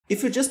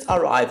If you just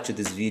arrived to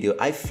this video,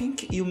 I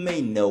think you may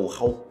know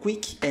how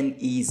quick and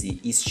easy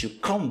it is to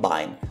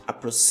combine a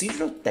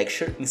procedural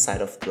texture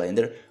inside of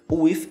Blender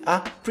with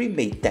a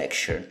pre-made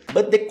texture.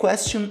 But the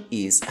question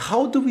is,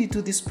 how do we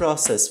do this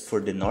process for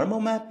the normal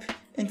map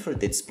and for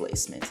the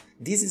displacement?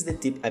 This is the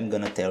tip I'm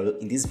gonna tell you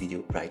in this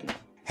video right now.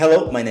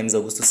 Hello, my name is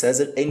Augusto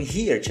Cesar, and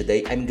here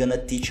today I'm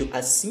gonna teach you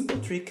a simple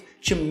trick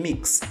to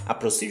mix a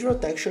procedural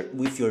texture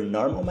with your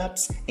normal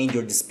maps and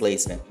your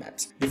displacement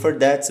maps. Before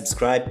that,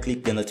 subscribe,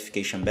 click the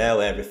notification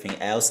bell, everything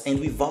else, and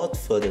without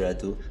further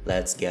ado,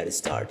 let's get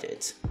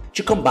started.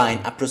 To combine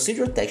a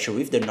procedural texture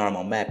with the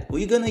normal map,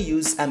 we're gonna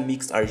use a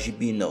mixed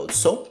RGB node.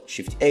 So,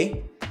 Shift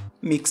A,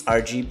 Mix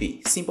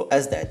RGB, simple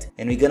as that,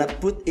 and we're gonna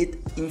put it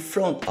in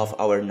front of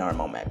our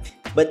normal map.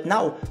 But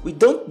now we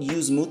don't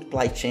use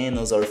multiply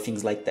channels or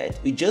things like that.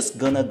 We're just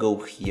gonna go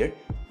here,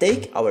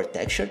 take our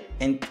texture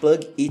and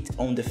plug it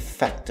on the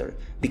factor,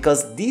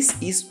 because this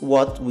is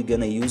what we're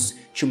gonna use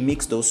to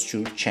mix those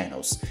two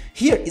channels.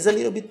 Here is a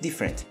little bit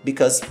different,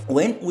 because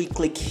when we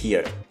click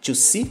here to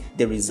see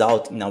the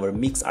result in our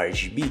mix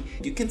RGB,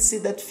 you can see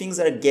that things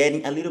are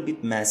getting a little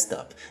bit messed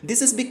up.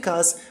 This is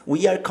because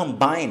we are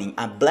combining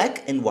a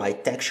black and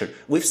white texture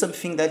with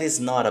something that is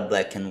not a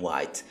black and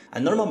white. A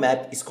normal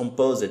map is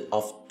composed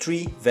of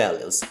three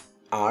values,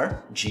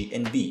 R, G,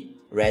 and B.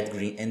 Red,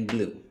 green, and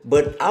blue.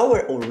 But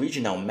our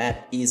original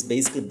map is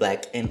basically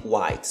black and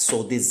white,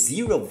 so the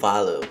zero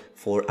value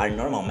for our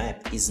normal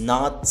map is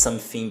not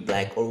something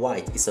black or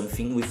white, it's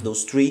something with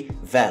those three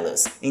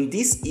values. And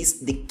this is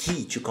the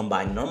key to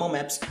combine normal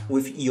maps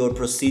with your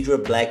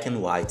procedural black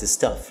and white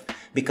stuff,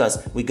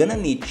 because we're gonna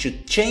need to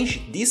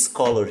change this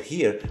color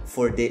here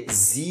for the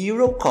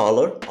zero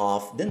color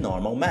of the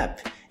normal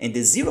map. And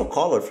the zero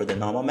color for the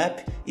normal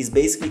map is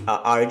basically a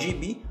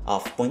RGB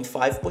of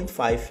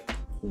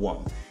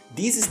 0.5.51.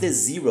 This is the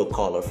zero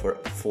color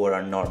for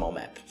our normal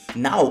map.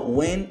 Now,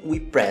 when we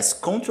press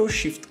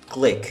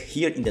Ctrl-Shift-Click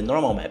here in the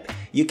normal map,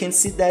 you can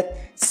see that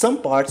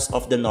some parts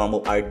of the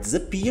normal are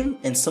disappearing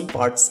and some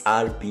parts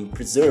are being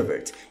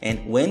preserved.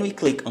 And when we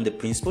click on the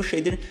principal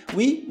shader,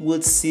 we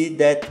would see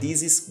that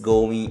this is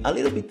going a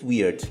little bit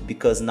weird,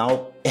 because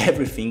now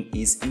everything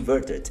is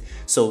inverted.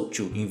 So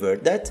to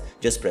invert that,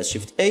 just press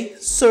Shift-A,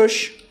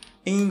 search,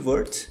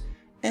 invert,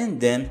 and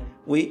then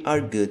we are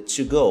good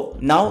to go.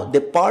 Now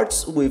the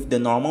parts with the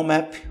normal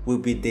map will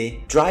be the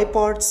dry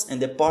parts,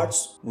 and the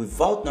parts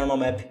without normal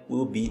map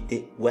will be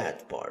the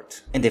wet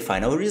part. And the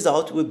final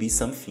result will be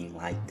something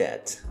like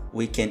that.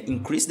 We can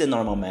increase the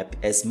normal map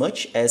as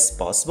much as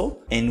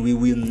possible, and we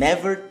will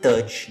never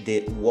touch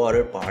the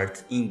water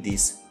part in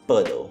this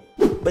puddle.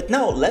 But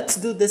now let's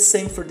do the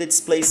same for the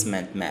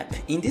displacement map.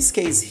 In this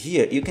case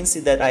here, you can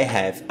see that I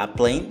have a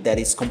plane that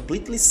is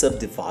completely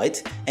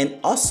subdivided, and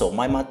also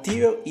my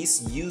material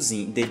is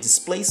using the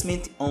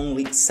displacement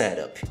only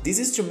setup. This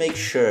is to make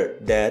sure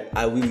that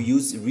I will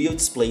use real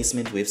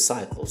displacement with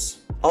cycles.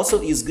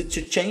 Also, it's good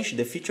to change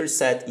the feature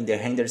set in the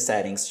render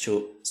settings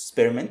to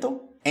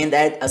experimental and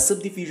add a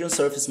subdivision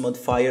surface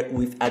modifier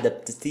with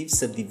adaptive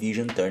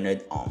subdivision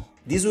turned on.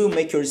 This will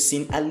make your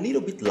scene a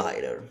little bit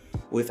lighter.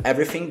 With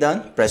everything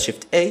done, press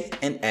Shift-A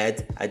and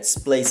add a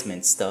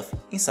displacement stuff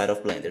inside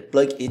of Blender.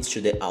 Plug it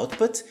to the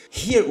output.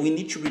 Here we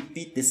need to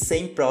repeat the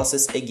same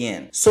process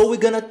again. So we're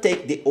gonna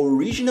take the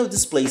original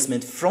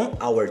displacement from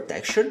our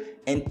texture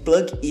and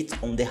plug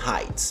it on the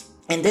height.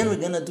 And then we're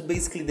gonna do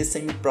basically the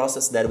same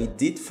process that we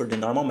did for the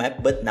normal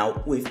map, but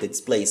now with the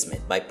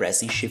displacement, by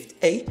pressing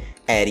Shift-A,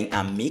 adding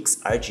a mix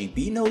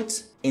RGB node,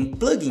 and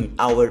plugging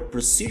our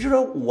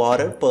procedural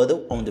water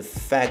puddle on the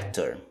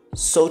factor.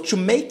 So to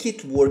make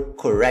it work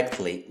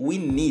correctly, we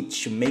need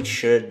to make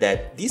sure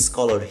that this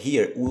color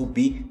here will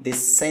be the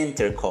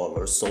center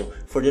color. So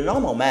for the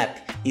normal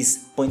map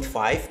is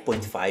 0.5,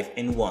 0.5,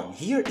 and 1.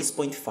 Here is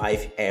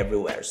 0.5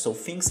 everywhere, so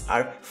things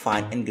are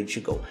fine and good to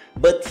go.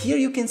 But here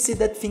you can see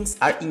that things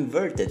are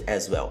inverted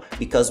as well,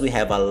 because we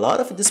have a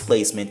lot of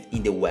displacement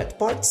in the wet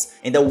parts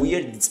and a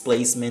weird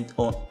displacement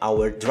on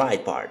our dry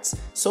parts.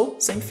 So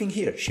same thing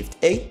here,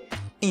 Shift-A,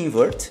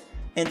 invert,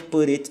 and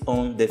put it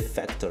on the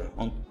factor,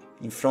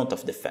 in front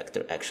of the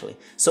factor actually.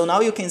 So now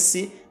you can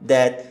see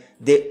that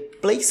the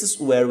places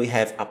where we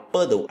have a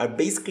puddle are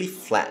basically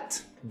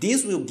flat.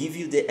 This will give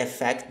you the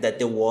effect that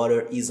the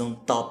water is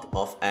on top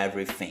of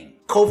everything,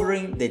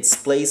 covering the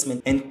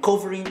displacement and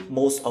covering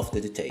most of the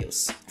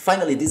details.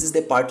 Finally, this is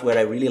the part where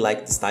I really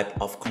like this type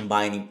of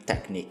combining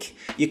technique.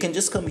 You can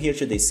just come here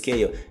to the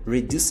scale,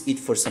 reduce it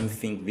for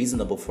something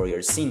reasonable for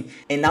your scene,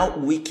 and now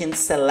we can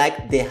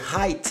select the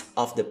height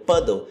of the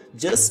puddle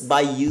just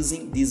by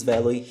using this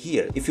value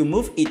here. If you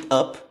move it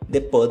up, the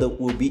puddle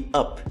will be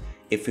up.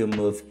 If you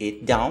move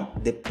it down,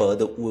 the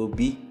puddle will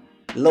be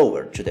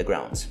lower to the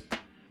ground.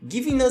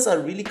 giving us a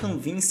really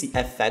convincing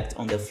effect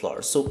on the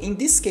floor. So in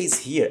this case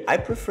here, I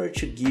prefer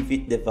to give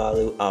it the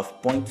value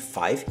of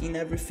 0.5 in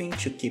everything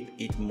to keep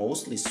it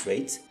mostly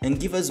straight and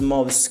give a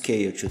small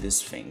scale to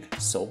this thing.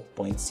 So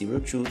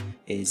 0.02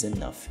 is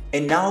enough.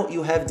 And now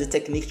you have the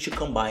technique to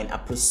combine a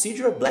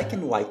procedural black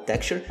and white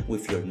texture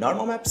with your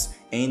normal maps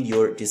and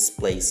your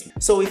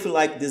displacement. So if you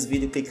like this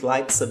video, click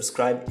like,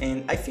 subscribe,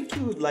 and I think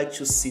you would like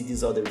to see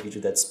this other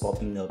video that's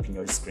popping up in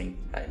your screen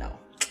right now.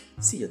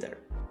 See you there.